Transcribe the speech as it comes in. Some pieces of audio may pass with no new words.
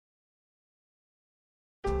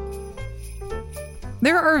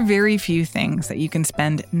There are very few things that you can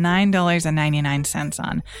spend $9.99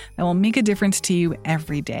 on that will make a difference to you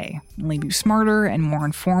every day and leave you smarter and more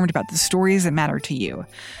informed about the stories that matter to you.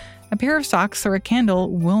 A pair of socks or a candle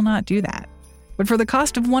will not do that. But for the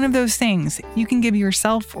cost of one of those things, you can give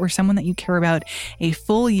yourself or someone that you care about a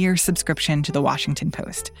full year subscription to The Washington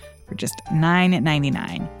Post for just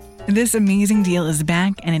 $9.99. This amazing deal is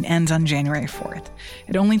back and it ends on January 4th.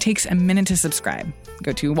 It only takes a minute to subscribe.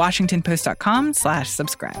 Go to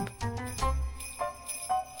washingtonpost.com/subscribe.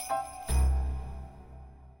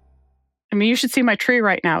 I mean, you should see my tree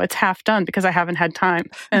right now. It's half done because I haven't had time.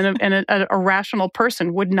 And a rational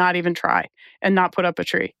person would not even try and not put up a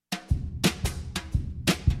tree.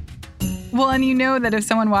 Well, and you know that if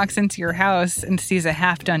someone walks into your house and sees a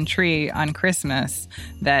half-done tree on Christmas,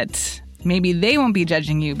 that maybe they won't be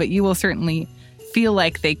judging you, but you will certainly feel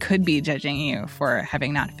like they could be judging you for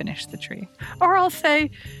having not finished the tree. Or I'll say,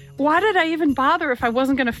 why did I even bother if I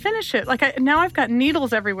wasn't going to finish it? Now I've got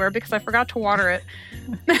needles everywhere because I forgot to water it.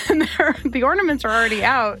 And the ornaments are already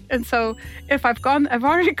out. And so if I've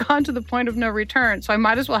already gone to the point of no return, so I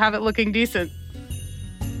might as well have it looking decent.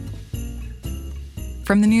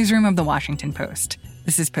 From the newsroom of The Washington Post,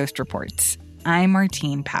 this is Post Reports. I'm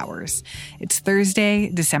Martine Powers. It's Thursday,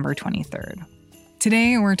 December 23rd.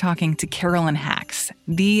 Today, we're talking to Carolyn Hax,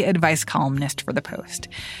 the advice columnist for The Post,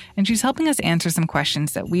 and she's helping us answer some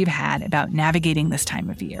questions that we've had about navigating this time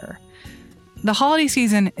of year. The holiday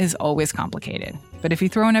season is always complicated, but if you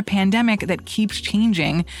throw in a pandemic that keeps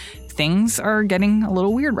changing, things are getting a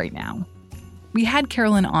little weird right now. We had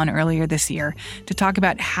Carolyn on earlier this year to talk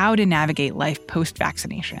about how to navigate life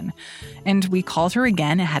post-vaccination. And we called her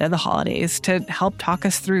again ahead of the holidays to help talk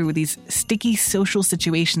us through these sticky social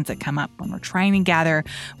situations that come up when we're trying to gather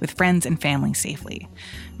with friends and family safely.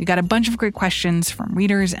 We got a bunch of great questions from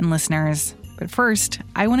readers and listeners. But first,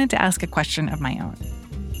 I wanted to ask a question of my own.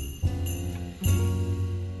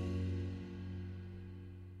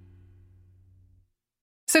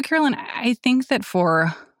 So, Carolyn, I think that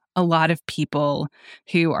for a lot of people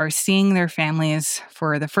who are seeing their families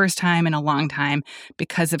for the first time in a long time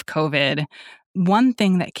because of COVID, one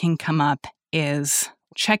thing that can come up is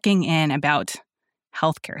checking in about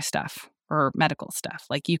healthcare stuff or medical stuff.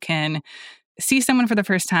 Like you can see someone for the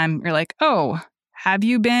first time, you're like, oh, have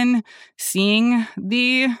you been seeing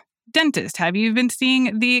the dentist? Have you been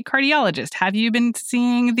seeing the cardiologist? Have you been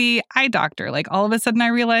seeing the eye doctor? Like all of a sudden I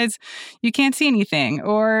realize you can't see anything,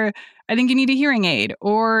 or I think you need a hearing aid,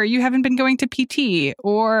 or you haven't been going to PT,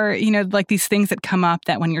 or, like these things that come up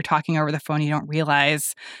that when you're talking over the phone, you don't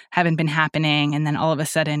realize haven't been happening. And then all of a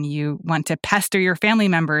sudden you want to pester your family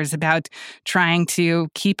members about trying to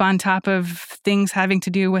keep on top of things having to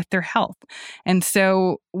do with their health. And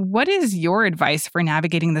so what is your advice for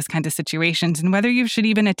navigating this kind of situations, and whether you should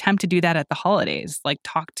even attempt to do that at the holidays? Like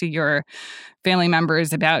talk to your family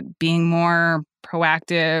members about being more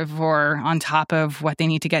proactive or on top of what they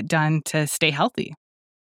need to get done to stay healthy?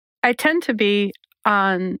 I tend to be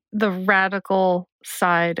on the radical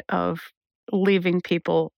side of leaving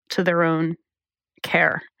people to their own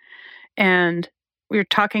care. And we're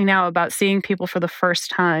talking now about seeing people for the first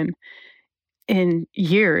time in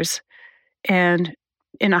years and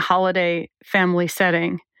in a holiday family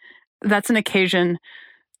setting. That's an occasion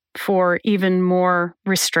for even more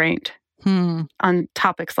restraint on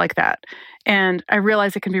topics like that. And I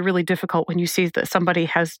realize it can be really difficult when you see that somebody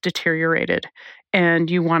has deteriorated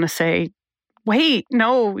and you want to say, wait,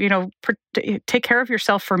 no, take care of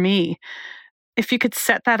yourself for me. If you could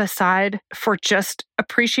set that aside for just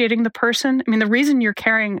appreciating the person. I mean, the reason you're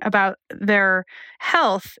caring about their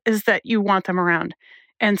health is that you want them around.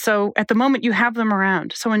 And so at the moment you have them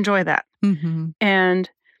around. So enjoy that. Mm-hmm.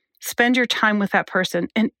 And spend your time with that person.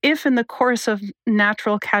 And if in the course of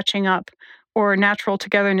natural catching up or natural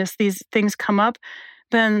togetherness, these things come up,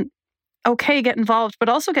 then okay, get involved, but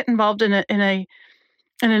also get involved in an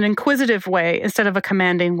inquisitive way instead of a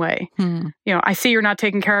commanding way. I see you're not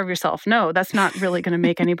taking care of yourself. No, that's not really going to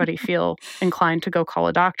make anybody feel inclined to go call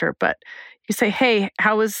a doctor. But you say, hey,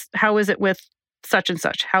 how is it with such and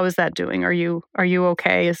such? How is that doing? Are you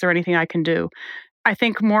okay? Is there anything I can do? I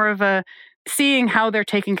think more of a seeing how they're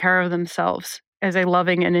taking care of themselves as a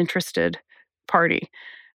loving and interested party.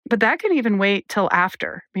 But that can even wait till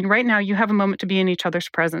after. I mean, right now you have a moment to be in each other's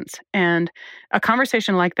presence. And a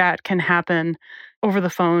conversation like that can happen over the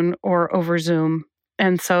phone or over Zoom.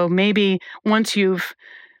 And so maybe once you've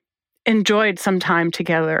enjoyed some time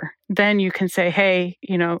together, then you can say, hey,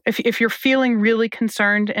 if you're feeling really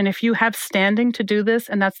concerned and if you have standing to do this,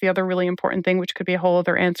 and that's the other really important thing, which could be a whole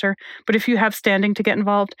other answer. But if you have standing to get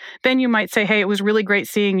involved, then you might say, hey, it was really great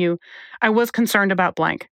seeing you. I was concerned about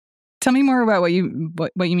blank. Tell me more about what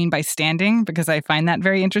you mean by standing, because I find that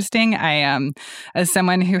very interesting. I as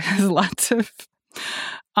someone who has lots of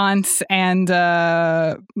aunts and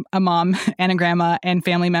a mom and a grandma and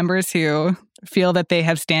family members who feel that they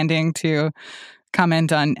have standing to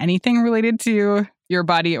comment on anything related to your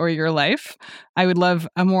body or your life. I would love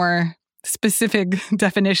a more specific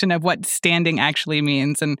definition of what standing actually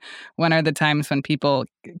means, and when are the times when people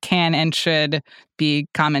can and should be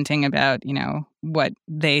commenting about, what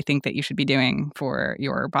they think that you should be doing for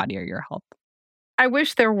your body or your health. I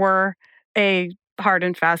wish there were a hard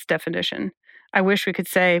and fast definition. I wish we could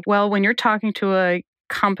say, well, when you're talking to a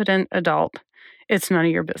competent adult, it's none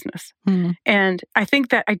of your business. And I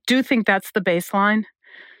do think that's the baseline.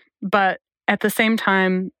 But at the same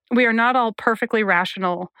time, we are not all perfectly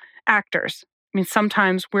rational actors. I mean,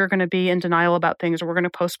 sometimes we're going to be in denial about things, or we're going to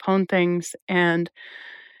postpone things. And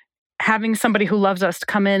having somebody who loves us to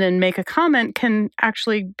come in and make a comment can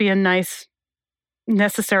actually be a nice,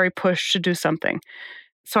 necessary push to do something.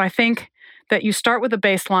 So I think that you start with a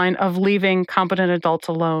baseline of leaving competent adults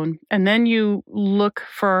alone, and then you look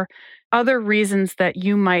for other reasons that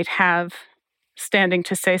you might have standing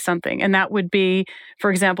to say something. And that would be,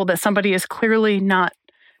 for example, that somebody is clearly not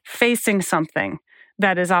facing something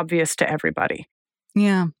that is obvious to everybody.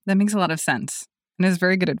 Yeah, that makes a lot of sense. And is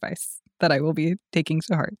very good advice that I will be taking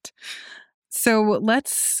to heart. So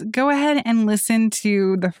let's go ahead and listen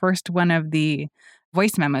to the first one of the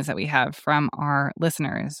voice memos that we have from our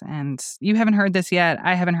listeners. And you haven't heard this yet.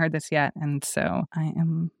 I haven't heard this yet. And so I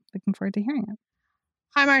am looking forward to hearing it.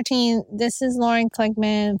 Hi, Martine. This is Lauren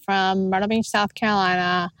Klickman from Myrtle Beach, South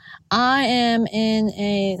Carolina. I am in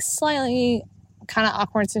a slightly kind of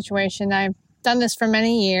awkward situation. I've done this for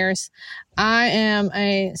many years. I am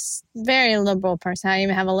a very liberal person. I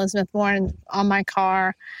even have Elizabeth Warren on my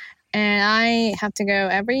car. And I have to go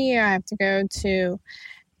every year. I have to go to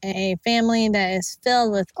a family that is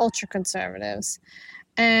filled with ultra conservatives.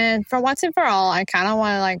 And for once and for all, I kind of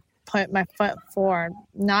want to put my foot forward,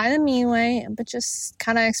 not in a mean way, but just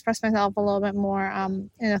kind of express myself a little bit more in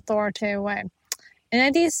an authoritative way. And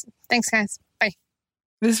ideas, thanks guys. Bye.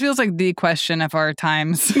 This feels like the question of our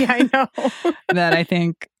times. Yeah, I know. That I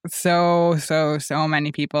think so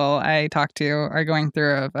many people I talk to are going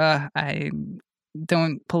through of, I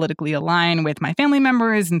don't politically align with my family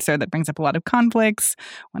members, and so that brings up a lot of conflicts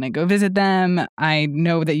when I go visit them. I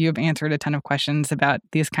know that you have answered a ton of questions about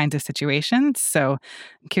these kinds of situations, so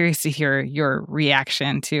I'm curious to hear your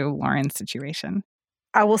reaction to Lauren's situation.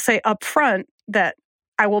 I will say up front that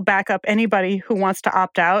I will back up anybody who wants to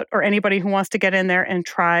opt out or anybody who wants to get in there and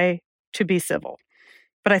try to be civil.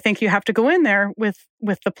 But I think you have to go in there with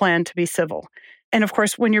the plan to be civil. And of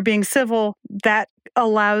course, when you're being civil, that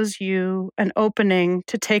allows you an opening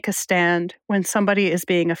to take a stand when somebody is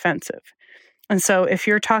being offensive. And so if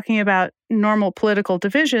you're talking about normal political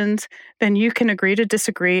divisions, then you can agree to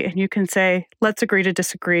disagree, and you can say, let's agree to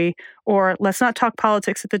disagree, or let's not talk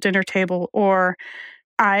politics at the dinner table, or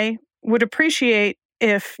I would appreciate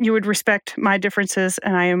if you would respect my differences,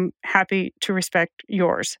 and I am happy to respect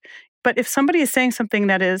yours. But if somebody is saying something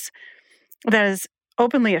that is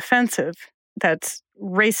openly offensive, that's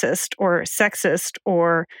racist or sexist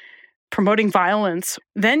or promoting violence,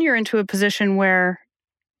 then you're into a position where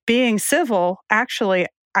being civil actually,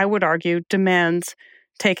 I would argue, demands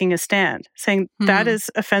taking a stand, saying that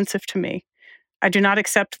is offensive to me. I do not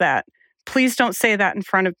accept that. Please don't say that in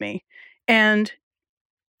front of me. And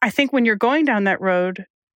I think when you're going down that road,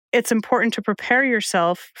 it's important to prepare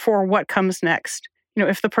yourself for what comes next.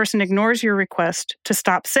 If the person ignores your request to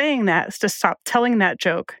stop saying that, to stop telling that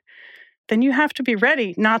joke, then you have to be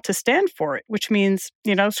ready not to stand for it, which means,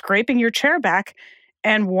 scraping your chair back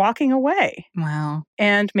and walking away. Wow.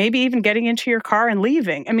 And maybe even getting into your car and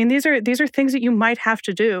leaving. I mean, these are things that you might have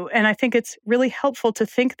to do. And I think it's really helpful to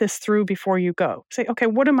think this through before you go. Say, okay,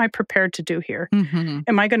 what am I prepared to do here? Mm-hmm.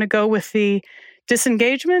 Am I going to go with the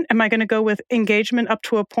disengagement? Am I going to go with engagement up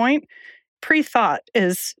to a point? Pre-thought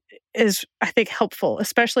is I think helpful,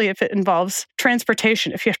 especially if it involves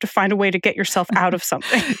transportation, if you have to find a way to get yourself out of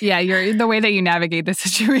something. Yeah, the way that you navigate the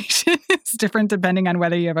situation is different depending on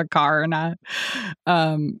whether you have a car or not.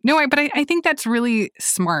 But I think that's really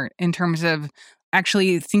smart in terms of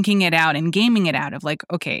actually thinking it out and gaming it out of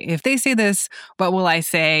okay, if they say this, what will I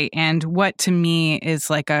say? And what to me is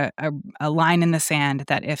like a line in the sand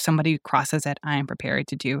that if somebody crosses it, I am prepared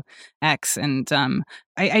to do X. And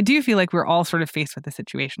I do feel like we're all sort of faced with the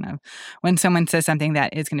situation of when someone says something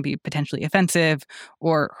that is going to be potentially offensive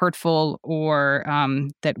or hurtful or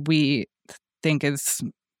that we think is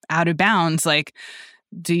out of bounds,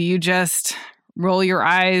 do you just roll your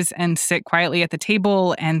eyes and sit quietly at the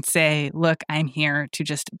table and say, look, I'm here to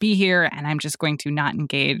just be here and I'm just going to not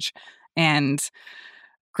engage and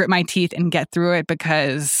grit my teeth and get through it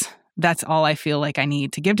because that's all I feel like I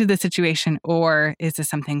need to give to the situation? Or is this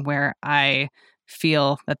something where I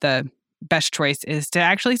feel that the best choice is to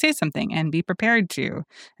actually say something and be prepared to,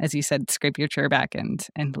 as you said, scrape your chair back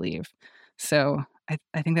and leave? So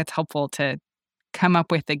I think that's helpful to come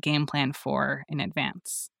up with a game plan for in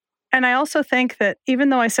advance. And I also think that even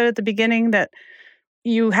though I said at the beginning that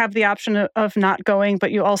you have the option of not going,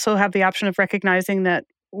 but you also have the option of recognizing that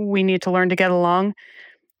we need to learn to get along,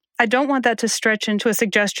 I don't want that to stretch into a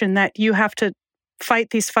suggestion that you have to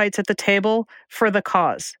fight these fights at the table for the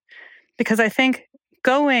cause. Because I think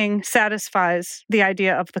going satisfies the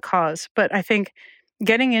idea of the cause. But I think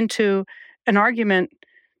getting into an argument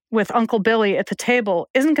with Uncle Billy at the table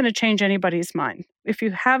isn't going to change anybody's mind. If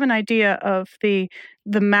you have an idea of the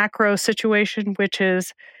macro situation, which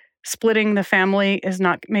is splitting the family is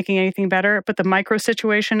not making anything better, but the micro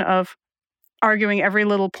situation of arguing every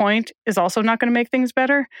little point is also not going to make things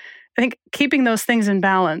better, I think keeping those things in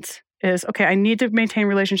balance is, okay, I need to maintain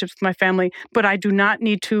relationships with my family, but I do not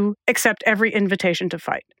need to accept every invitation to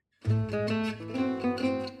fight.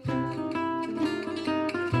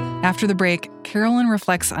 After the break, Carolyn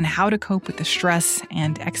reflects on how to cope with the stress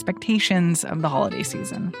and expectations of the holiday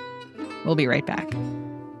season. We'll be right back.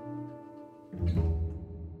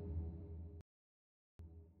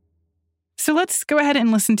 So let's go ahead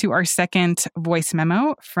and listen to our second voice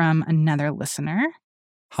memo from another listener.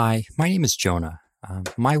 Hi, my name is Jonah.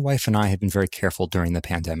 My wife and I have been very careful during the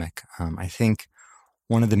pandemic. I think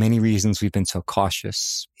one of the many reasons we've been so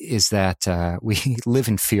cautious is that we live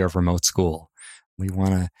in fear of remote school. We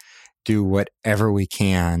want to do whatever we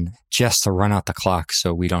can just to run out the clock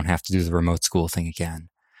so we don't have to do the remote school thing again.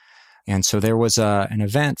 And so there was an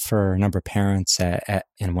event for a number of parents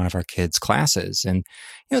in one of our kids' classes. And,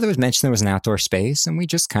 there was mention there was an outdoor space. And we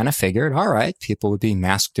just kind of figured, all right, people would be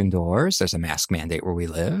masked indoors. There's a mask mandate where we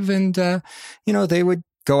live. And, they would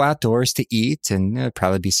go outdoors to eat and there'd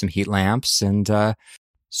probably be some heat lamps. And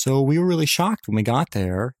so we were really shocked when we got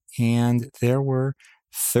there. And there were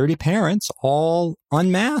 30 parents all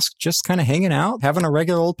unmasked, just kind of hanging out, having a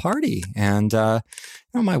regular old party. And,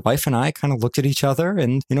 my wife and I kind of looked at each other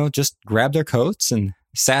and, just grabbed our coats and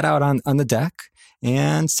sat out on the deck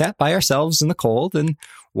and sat by ourselves in the cold and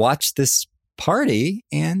watched this party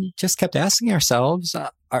and just kept asking ourselves,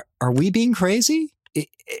 are we being crazy?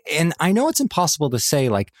 And I know it's impossible to say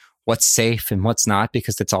like what's safe and what's not,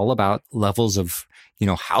 because it's all about levels of,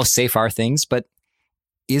 how safe are things. But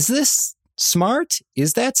is this smart?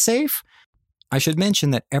 Is that safe? I should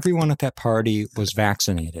mention that everyone at that party was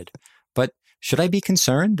vaccinated. But should I be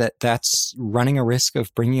concerned that that's running a risk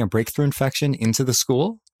of bringing a breakthrough infection into the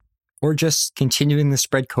school? Or just continuing to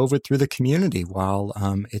spread COVID through the community while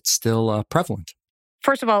it's still prevalent?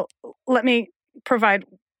 First of all, let me provide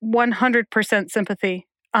 100% sympathy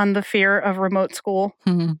on the fear of remote school,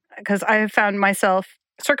 because I have found myself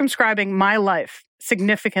circumscribing my life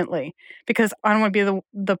significantly because I don't want to be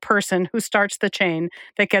the person who starts the chain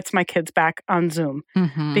that gets my kids back on Zoom,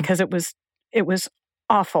 because it was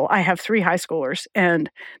awful. I have 3 high schoolers, and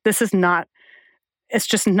it's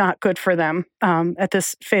just not good for them at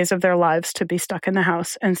this phase of their lives to be stuck in the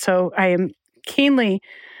house. And so I am keenly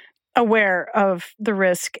aware of the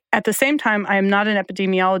risk. At the same time, I am not an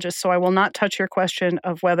epidemiologist, so I will not touch your question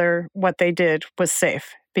of whether what they did was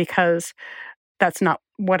safe, because that's not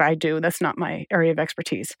what I do. That's not my area of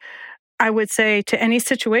expertise. I would say to any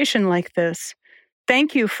situation like this,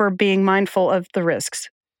 thank you for being mindful of the risks.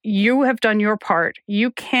 You have done your part. You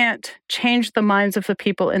can't change the minds of the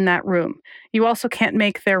people in that room. You also can't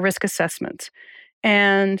make their risk assessments.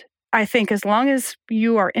 And I think as long as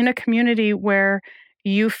you are in a community where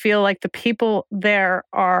you feel like the people there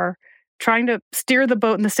are trying to steer the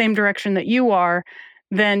boat in the same direction that you are,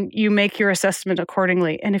 then you make your assessment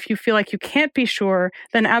accordingly. And if you feel like you can't be sure,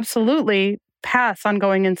 then absolutely pass on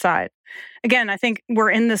going inside. Again, I think we're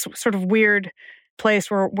in this sort of weird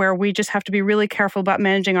place where we just have to be really careful about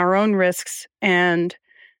managing our own risks. And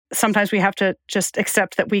sometimes we have to just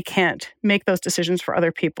accept that we can't make those decisions for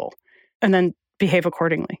other people and then behave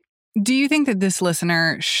accordingly. Do you think that this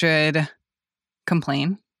listener should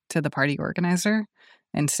complain to the party organizer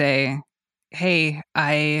and say, hey,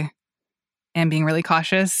 I am being really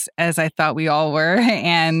cautious, as I thought we all were?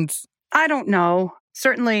 And I don't know.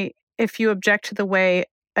 Certainly, if you object to the way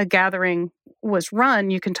a gathering was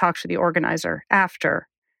run, you can talk to the organizer after.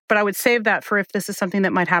 But I would save that for if this is something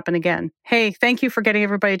that might happen again. Hey, thank you for getting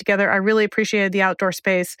everybody together. I really appreciated the outdoor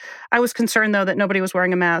space. I was concerned, though, that nobody was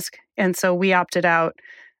wearing a mask. And so we opted out.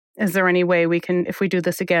 Is there any way we can, if we do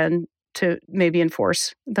this again, to maybe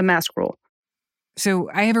enforce the mask rule? So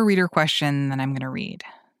I have a reader question that I'm going to read.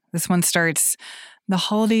 This one starts, the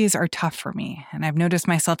holidays are tough for me, and I've noticed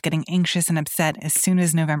myself getting anxious and upset as soon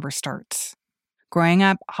as November starts. Growing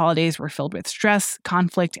up, holidays were filled with stress,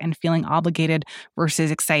 conflict, and feeling obligated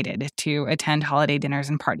versus excited to attend holiday dinners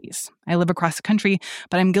and parties. I live across the country,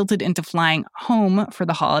 but I'm guilted into flying home for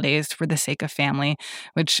the holidays for the sake of family,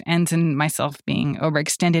 which ends in myself being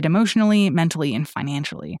overextended emotionally, mentally, and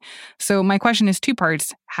financially. So my question is two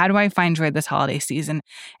parts. How do I find joy this holiday season?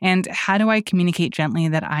 And how do I communicate gently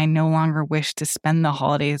that I no longer wish to spend the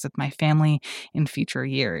holidays with my family in future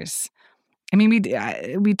years? I mean,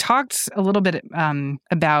 we talked a little bit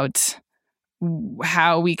about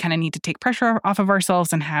how we kind of need to take pressure off of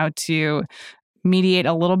ourselves and how to mediate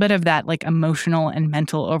a little bit of that like emotional and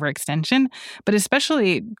mental overextension, but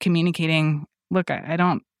especially communicating, look, I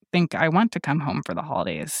don't think I want to come home for the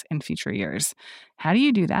holidays in future years. How do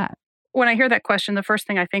you do that? When I hear that question, the first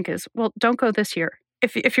thing I think is, well, don't go this year.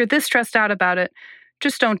 If you're this stressed out about it,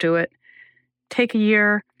 just don't do it. Take a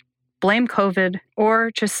year, blame COVID,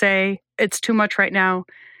 or just say it's too much right now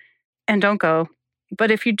and don't go.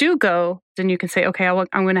 But if you do go, then you can say, okay,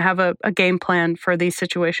 I'm going to have a game plan for these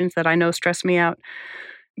situations that I know stress me out.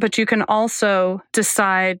 But you can also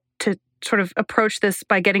decide to sort of approach this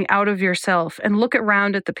by getting out of yourself and look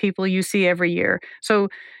around at the people you see every year. So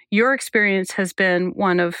your experience has been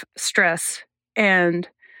one of stress and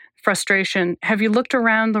frustration. Have you looked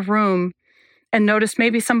around the room and noticed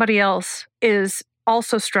maybe somebody else is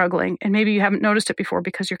also struggling, and maybe you haven't noticed it before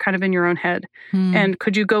because you're kind of in your own head? And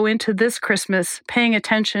could you go into this Christmas paying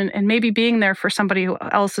attention and maybe being there for somebody who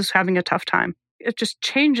else is having a tough time? It just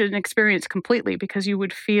changes an experience completely because you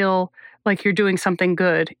would feel like you're doing something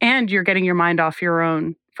good and you're getting your mind off your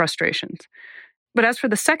own frustrations. But as for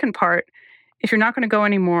the second part, if you're not going to go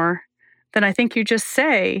anymore, then I think you just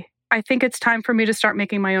say, I think it's time for me to start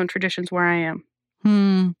making my own traditions where I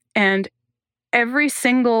am. And every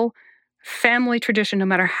single family tradition, no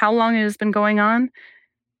matter how long it has been going on,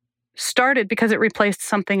 started because it replaced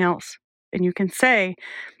something else. And you can say,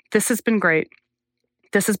 this has been great.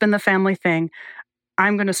 This has been the family thing.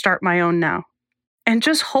 I'm going to start my own now. And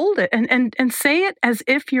just hold it and say it as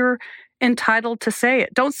if you're entitled to say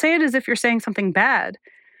it. Don't say it as if you're saying something bad.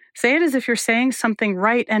 Say it as if you're saying something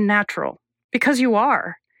right and natural, because you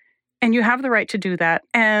are. And you have the right to do that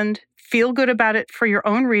and feel good about it for your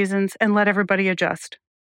own reasons and let everybody adjust.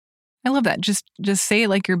 I love that. Just say it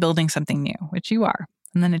like you're building something new, which you are.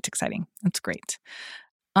 And then it's exciting. That's great.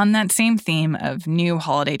 On that same theme of new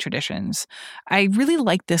holiday traditions, I really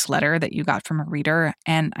liked this letter that you got from a reader,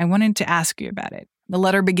 and I wanted to ask you about it. The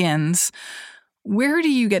letter begins, where do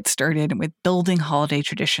you get started with building holiday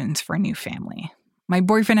traditions for a new family? My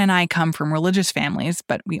boyfriend and I come from religious families,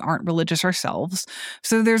 but we aren't religious ourselves.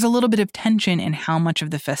 So there's a little bit of tension in how much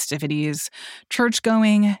of the festivities,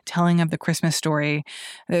 church-going, telling of the Christmas story,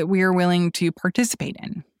 that we are willing to participate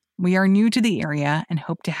in. We are new to the area and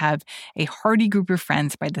hope to have a hearty group of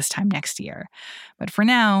friends by this time next year. But for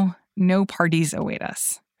now, no parties await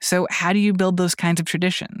us. So how do you build those kinds of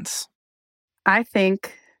traditions? I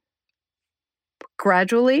think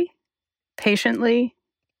gradually, patiently,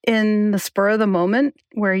 in the spur of the moment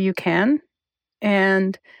where you can.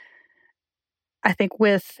 And I think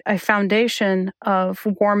with a foundation of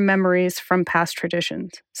warm memories from past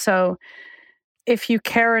traditions. So if you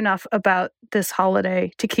care enough about this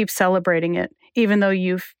holiday to keep celebrating it, even though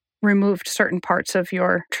you've removed certain parts of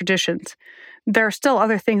your traditions, there are still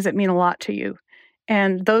other things that mean a lot to you.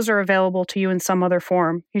 And those are available to you in some other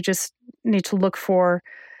form. You just need to look for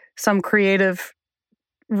some creative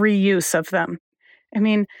reuse of them. I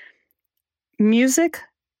mean, music,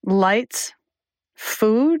 lights,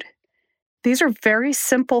 food, these are very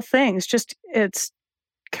simple things. Just it's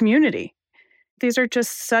community. These are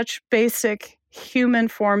just such basic human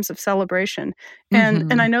forms of celebration.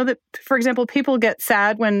 And I know that, for example, people get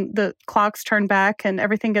sad when the clocks turn back and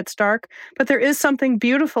everything gets dark, but there is something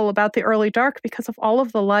beautiful about the early dark because of all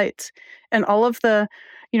of the lights and all of the,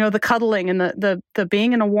 the cuddling and the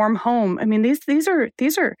being in a warm home. I mean, these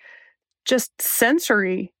are just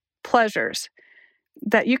sensory pleasures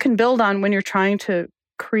that you can build on when you're trying to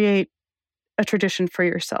create a tradition for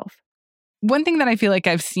yourself. One thing that I feel like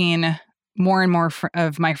I've seen more and more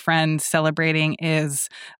of my friends celebrating is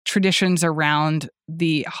traditions around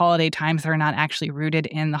the holiday times that are not actually rooted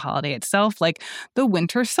in the holiday itself, like the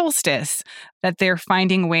winter solstice, that they're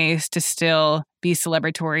finding ways to still be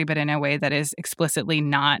celebratory, but in a way that is explicitly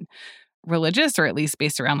not religious, or at least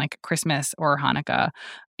based around like Christmas or Hanukkah.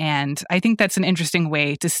 And I think that's an interesting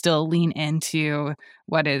way to still lean into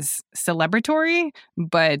what is celebratory,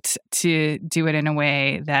 but to do it in a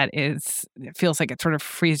way that it feels like it sort of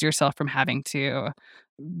frees yourself from having to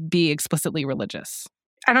be explicitly religious.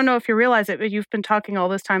 I don't know if you realize it, but you've been talking all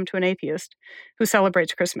this time to an atheist who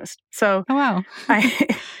celebrates Christmas. So oh, wow.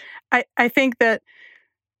 I think that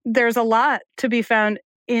there's a lot to be found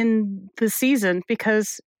in the season,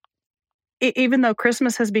 because even though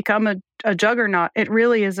Christmas has become a juggernaut, it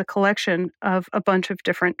really is a collection of a bunch of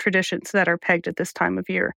different traditions that are pegged at this time of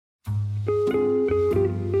year.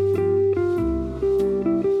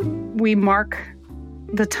 We mark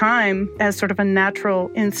the time as sort of a natural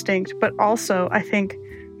instinct, but also, I think,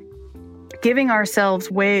 giving ourselves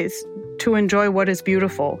ways to enjoy what is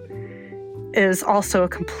beautiful is also a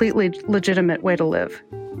completely legitimate way to live.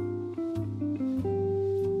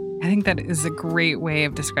 I think that is a great way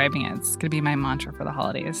of describing it. It's going to be my mantra for the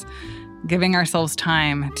holidays. Giving ourselves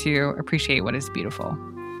time to appreciate what is beautiful.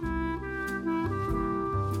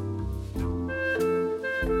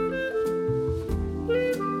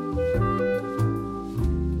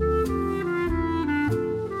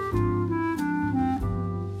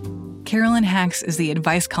 Carolyn Hax is the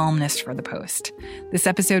advice columnist for The Post. This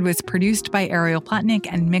episode was produced by Ariel Plotnick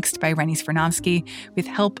and mixed by Rennie Svirnovsky with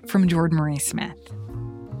help from Jordan Marie Smith.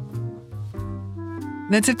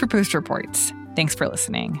 That's it for Post Reports. Thanks for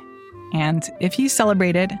listening. And if you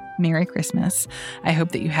celebrated, Merry Christmas. I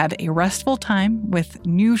hope that you have a restful time with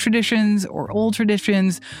new traditions or old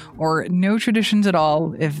traditions or no traditions at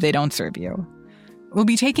all if they don't serve you. We'll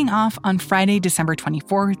be taking off on Friday, December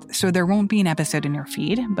 24th, so there won't be an episode in your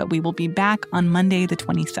feed, but we will be back on Monday, the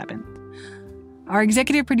 27th. Our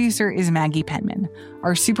executive producer is Maggie Penman.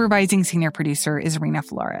 Our supervising senior producer is Rena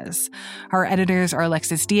Flores. Our editors are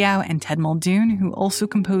Alexis Diao and Ted Muldoon, who also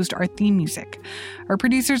composed our theme music. Our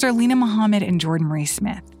producers are Lena Mohammed and Jordan Marie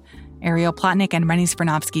Smith. Ariel Plotnick and Rennie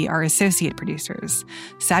Svirnovsky are associate producers.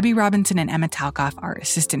 Sabby Robinson and Emma Talkoff are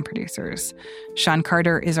assistant producers. Sean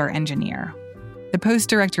Carter is our engineer. The Post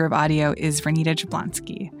director of audio is Vernita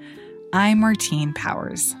Jablonski. I'm Martine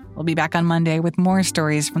Powers. We'll be back on Monday with more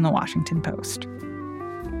stories from the Washington Post.